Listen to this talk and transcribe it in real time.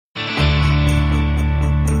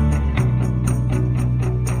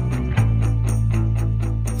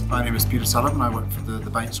Peter Sullivan. I work for the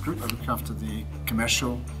Binds Group. I look after the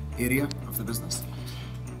commercial area of the business.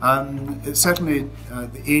 It's certainly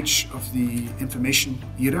the age of the information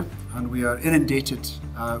era, and we are inundated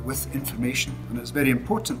with information, and it's very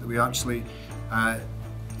important that we actually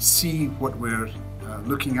see what we're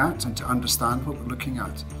looking at and to understand what we're looking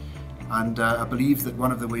at. And I believe that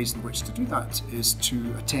one of the ways in which to do that is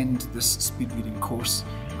to attend this speed reading course.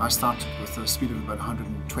 I started with a speed of about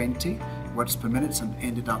 120 words per minute and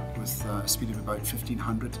ended up with a speed of about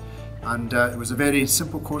 1500. And it was a very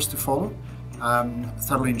simple course to follow.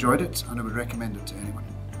 Thoroughly enjoyed it, and I would recommend it to anyone.